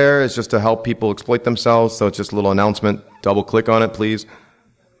README is there is just to help people exploit themselves, so it's just a little announcement. Double click on it, please.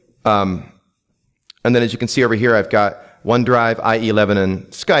 And then as you can see over here, I've got OneDrive, IE11, and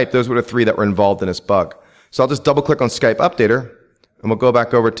Skype. Those were the three that were involved in this bug. So I'll just double click on Skype Updater, and we'll go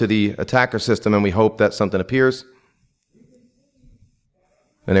back over to the attacker system, and we hope that something appears.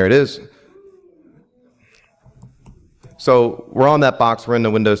 And there it is. So we're on that box. We're in the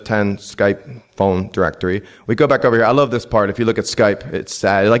Windows 10 Skype phone directory. We go back over here. I love this part. If you look at Skype, it's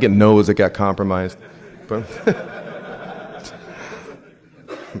sad. Like it knows it got compromised.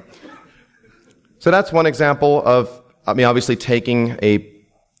 So that's one example of, obviously taking a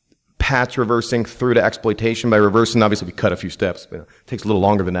patch reversing through to exploitation. By reversing, obviously we cut a few steps. But it takes a little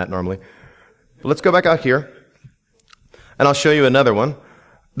longer than that normally. But let's go back out here, and I'll show you another one.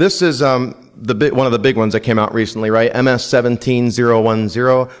 This is one of the big ones that came out recently, right?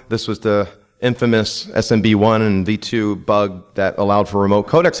 MS17010. This was the infamous SMB1 and V2 bug that allowed for remote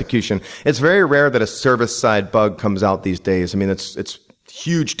code execution. It's very rare that a service-side bug comes out these days. I mean, it's a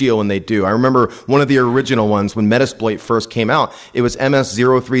huge deal when they do. I remember one of the original ones when Metasploit first came out. It was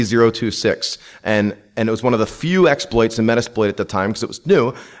MS03026, and it was one of the few exploits in Metasploit at the time because it was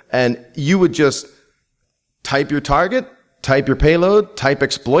new. And you would just type your target, type your payload, type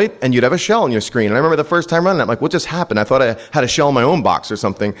exploit, and you'd have a shell on your screen. And I remember the first time running it, I'm like, what just happened? I thought I had a shell in my own box or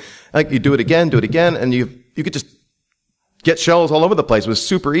something. Like, you do it again, and you could just get shells all over the place. It was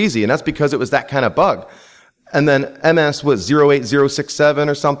super easy, and that's because it was that kind of bug. And then MS was 08067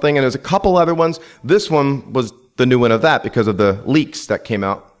 or something, and there's a couple other ones. This one was the new one of that because of the leaks that came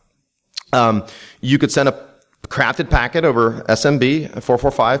out. You could send a crafted packet over SMB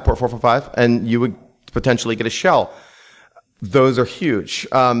 445, port 445, and you would potentially get a shell. Those are huge.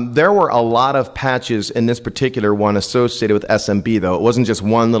 There were a lot of patches in this particular one associated with SMB, though. It wasn't just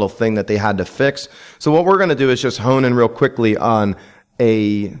one little thing that they had to fix. So what we're going to do is just hone in real quickly on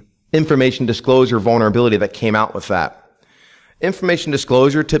a information disclosure vulnerability that came out with that. Information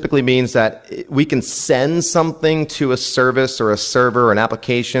disclosure typically means that we can send something to a service or a server or an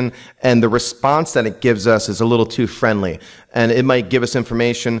application, and the response that it gives us is a little too friendly. And it might give us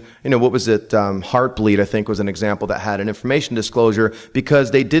information, what was it? Heartbleed, I think, was an example that had an information disclosure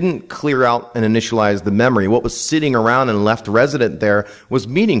because they didn't clear out and initialize the memory. What was sitting around and left resident there was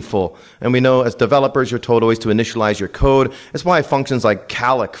meaningful. And we know as developers, you're told always to initialize your code. That's why functions like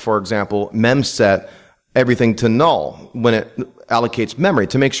calloc, for example, memset, everything to null when it allocates memory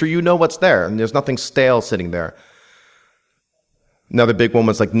to make sure you know what's there and there's nothing stale sitting there. Another big one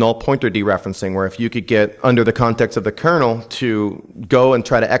was like null pointer dereferencing, where if you could get under the context of the kernel to go and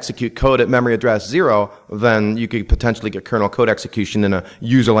try to execute code at memory address 0, then you could potentially get kernel code execution in a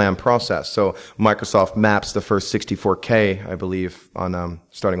userland process. So Microsoft maps the first 64K, I believe, on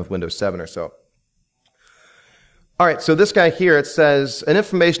starting with Windows 7 or so. All right, so this guy here, it says, an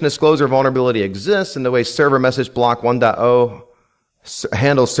information disclosure vulnerability exists in the way server message block 1.0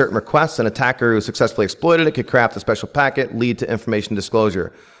 handles certain requests. An attacker who successfully exploited it could craft a special packet, lead to information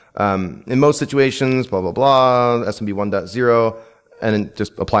disclosure. In most situations, blah, blah, blah, SMB 1.0, and then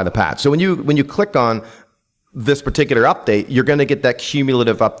just apply the patch. So when you click on this particular update, you're going to get that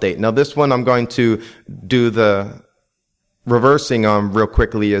cumulative update. Now this one I'm going to do the reversing on real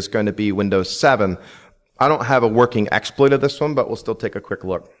quickly is going to be Windows 7. I don't have a working exploit of this one, but we'll still take a quick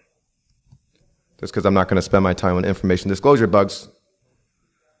look. Just because I'm not going to spend my time on information disclosure bugs.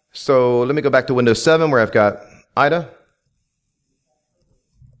 So let me go back to Windows 7 where I've got IDA.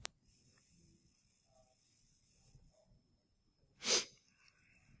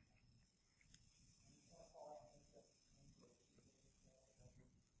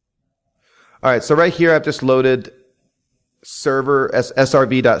 All right, so right here I've just loaded server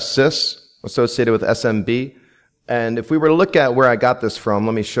srv.sys associated with SMB. And if we were to look at where I got this from,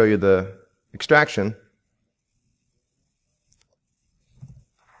 let me show you the extraction.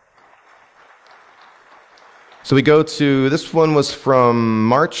 So we go to, this one was from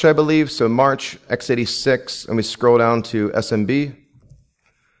March, I believe, so March x86, and we scroll down to SMB.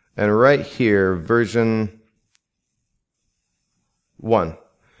 And right here, version 1.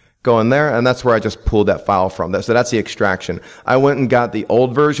 Go in there, and that's where I just pulled that file from. So that's the extraction. I went and got the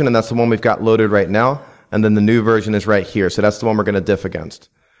old version, and that's the one we've got loaded right now. And then the new version is right here. So that's the one we're going to diff against.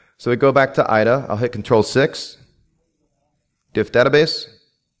 So we go back to IDA. I'll hit Control-6. Diff database.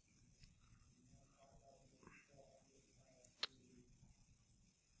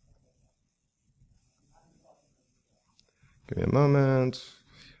 Give me a moment.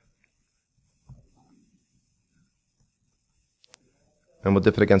 and we'll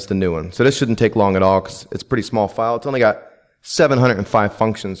diff it against the new one. So this shouldn't take long at all because it's a pretty small file. It's only got 705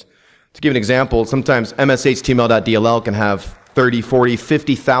 functions. To give an example, sometimes mshtml.dll can have 30, 40,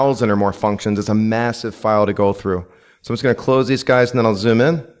 50,000 or more functions. It's a massive file to go through. So I'm just going to close these guys and then I'll zoom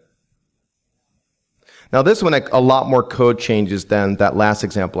in. Now this one, a lot more code changes than that last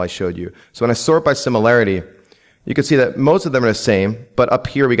example I showed you. So when I sort by similarity, you can see that most of them are the same, but up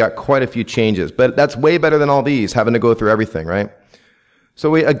here we got quite a few changes. But that's way better than all these, having to go through everything, right? So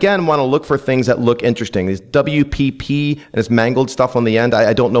we, again, want to look for things that look interesting. These WPP and this mangled stuff on the end,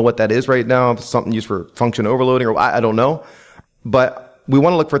 I don't know what that is right now. It's something used for function overloading, or I don't know. But we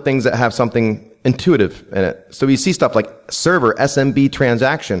want to look for things that have something intuitive in it. So we see stuff like server, SMB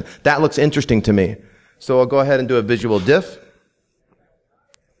transaction. That looks interesting to me. So I'll go ahead and do a visual diff.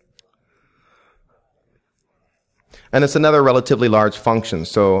 And it's another relatively large function.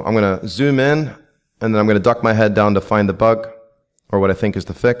 So I'm going to zoom in, and then I'm going to duck my head down to find the bug, or what I think is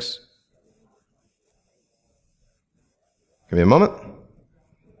the fix. Give me a moment.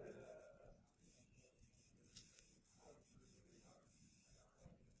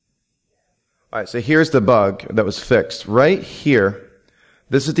 All right, so here's the bug that was fixed. Right here,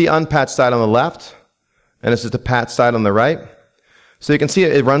 this is the unpatched side on the left, and this is the patched side on the right. So you can see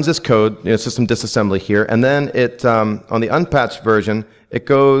it runs this code, system disassembly here, and then it, on the unpatched version, it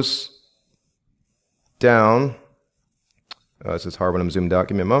goes down. Oh, this is hard when I'm zoomed out.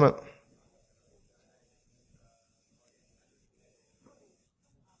 Give me a moment.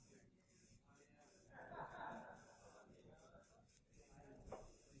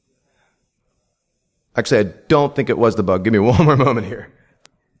 Actually, I don't think it was the bug. Give me one more moment here.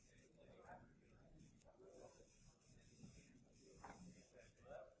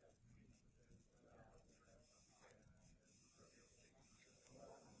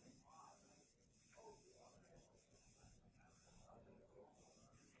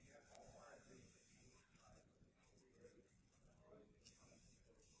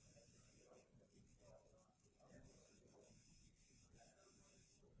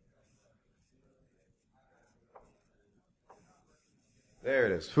 There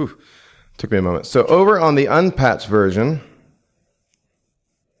it is. Whew. Took me a moment. So over on the unpatched version,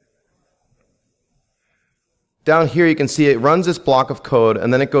 down here you can see it runs this block of code,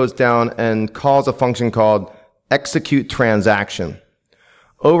 and then it goes down and calls a function called execute transaction.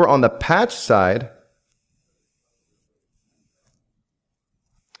 Over on the patch side,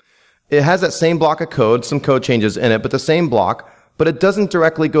 it has that same block of code, some code changes in it, but the same block, but it doesn't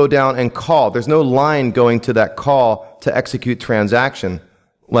directly go down and call. There's no line going to that call to execute transaction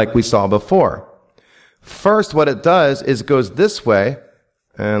like we saw before. First, what it does is it goes this way,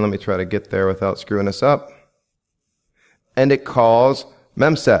 and let me try to get there without screwing this up, and it calls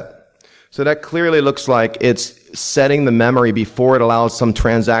memset. So that clearly looks like it's setting the memory before it allows some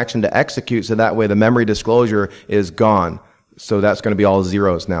transaction to execute, so that way the memory disclosure is gone. So that's going to be all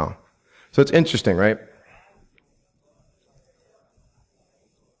zeros now. So it's interesting, right?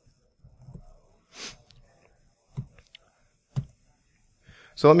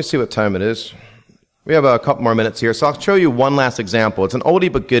 So let me see what time it is. We have a couple more minutes here, so I'll show you one last example. It's an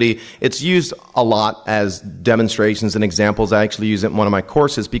oldie but goodie. It's used a lot as demonstrations and examples. I actually use it in one of my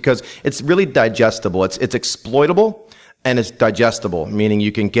courses because it's really digestible. It's exploitable and it's digestible, meaning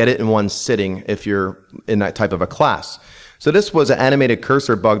you can get it in one sitting if you're in that type of a class. So this was an animated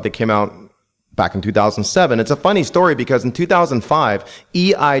cursor bug that came out back in 2007. It's a funny story because in 2005,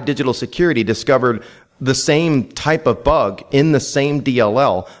 EI Digital Security discovered the same type of bug in the same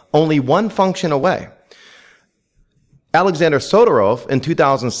DLL, only one function away. Alexander Sotorov in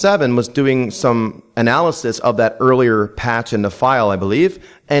 2007 was doing some analysis of that earlier patch in the file, I believe,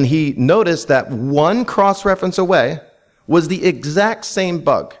 and he noticed that one cross-reference away was the exact same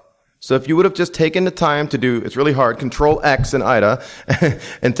bug. So if you would have just taken the time to do, it's really hard, Control X in IDA,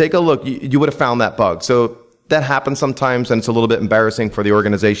 and take a look, you would have found that bug. So that happens sometimes, and it's a little bit embarrassing for the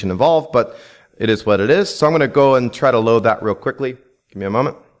organization involved, but it is what it is. So I'm going to go and try to load that real quickly. Give me a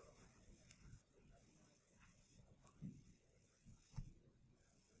moment.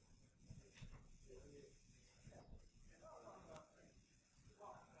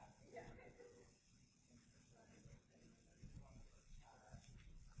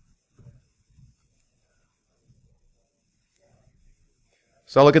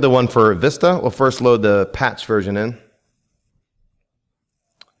 So I'll look at the one for Vista. We'll first load the patch version in.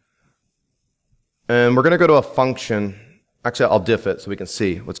 And we're going to go to a function. Actually, I'll diff it so we can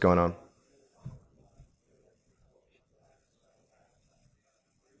see what's going on.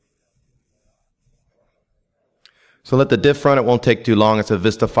 So let the diff run. It won't take too long. It's a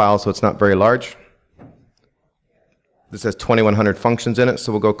Vista file, so it's not very large. This has 2100 functions in it,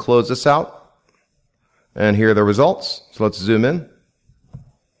 so we'll go close this out. And here are the results. So let's zoom in.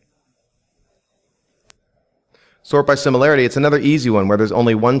 Sort by similarity, it's another easy one where there's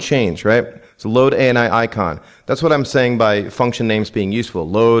only one change, right? So load ANI icon. That's what I'm saying by function names being useful.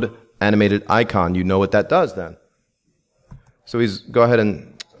 Load animated icon. You know what that does then. So we go ahead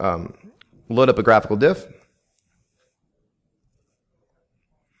and load up a graphical diff.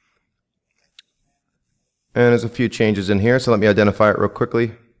 And there's a few changes in here, so let me identify it real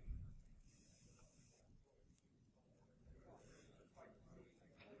quickly.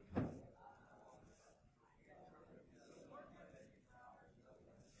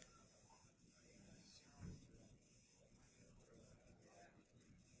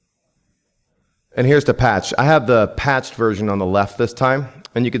 And here's the patch. I have the patched version on the left this time,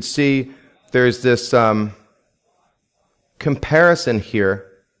 and you can see there's this comparison here.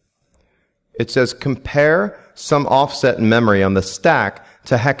 It says compare some offset in memory on the stack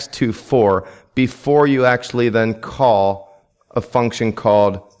to hex 2.4 before you actually then call a function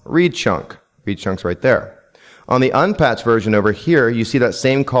called read chunk. Read chunk's right there. On the unpatched version over here, you see that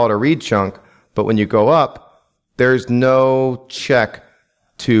same call to read chunk, but when you go up, there's no check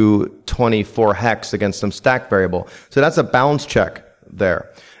to 24 hex against some stack variable. So that's a bounds check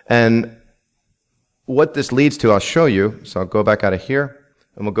there. And what this leads to, I'll show you. So I'll go back out of here.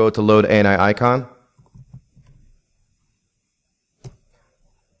 And we'll go to load ANI icon.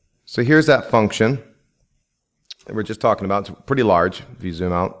 So here's that function that we're just talking about. It's pretty large if you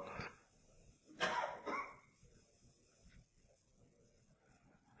zoom out.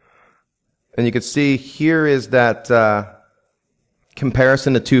 And you can see here is that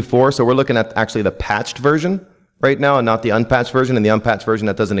comparison to 2.4. So we're looking at actually the patched version right now and not the unpatched version. And the unpatched version,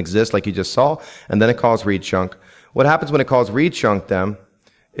 that doesn't exist like you just saw. And then it calls read chunk. What happens when it calls read chunk then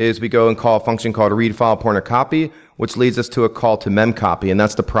is we go and call a function called read file pointer copy, which leads us to a call to memcopy, and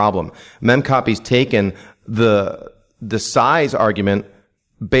that's the problem. Memcopy's taken the size argument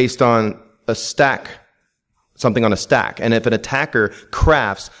based on a stack, something on a stack. And if an attacker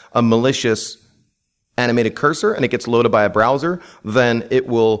crafts a malicious animated cursor and it gets loaded by a browser, then it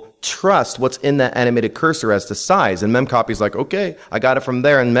will trust what's in that animated cursor as the size. And memcopy's like, okay, I got it from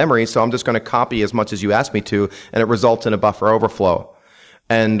there in memory, so I'm just going to copy as much as you asked me to, and it results in a buffer overflow.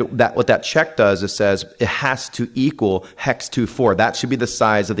 And what that check does is says it has to equal hex 2.4. That should be the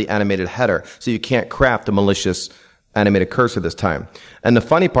size of the animated header. So you can't craft a malicious animated cursor this time. And the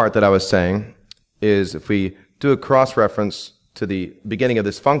funny part that I was saying is if we do a cross-reference to the beginning of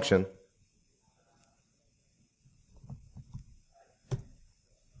this function,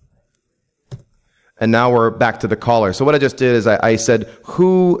 and now we're back to the caller. So what I just did is I said,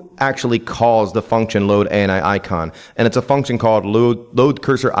 who actually calls the function load ANI icon? And it's a function called load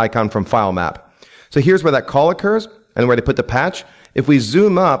cursor icon from file map. So here's where that call occurs and where they put the patch. If we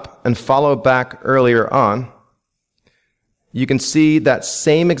zoom up and follow back earlier on, you can see that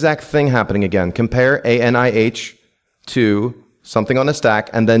same exact thing happening again. Compare ANIH to something on the stack,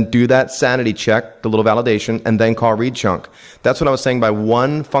 and then do that sanity check, the little validation, and then call read chunk. That's what I was saying. By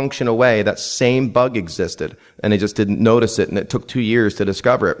one function away, that same bug existed, and they just didn't notice it, and it took 2 years to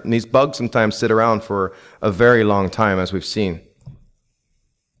discover it. And these bugs sometimes sit around for a very long time, as we've seen.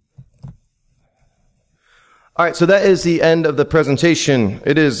 All right, so that is the end of the presentation.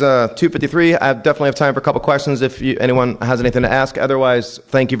 It is 2:53. I definitely have time for a couple questions if anyone has anything to ask. Otherwise,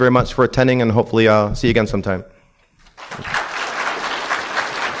 thank you very much for attending, and hopefully I'll see you again sometime.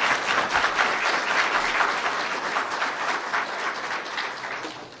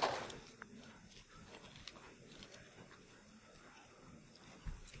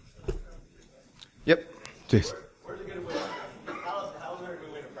 Yep. Jeez.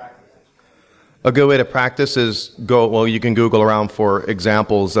 A good way to practice is well, you can Google around for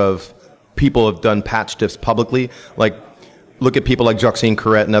examples of people who have done patch diffs publicly. Like, look at people like Joxine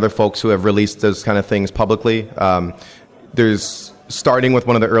Corrette and other folks who have released those kind of things publicly. There's starting with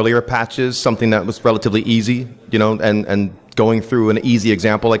one of the earlier patches, something that was relatively easy, you know, and going through an easy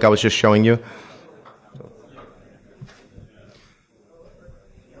example like I was just showing you.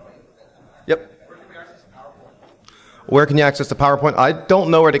 Yep. Where can you access the PowerPoint? I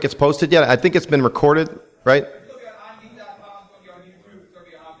don't know where it gets posted yet. I think it's been recorded, right?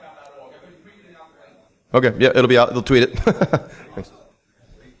 Okay, yeah, it'll be out. They'll tweet it. Thanks.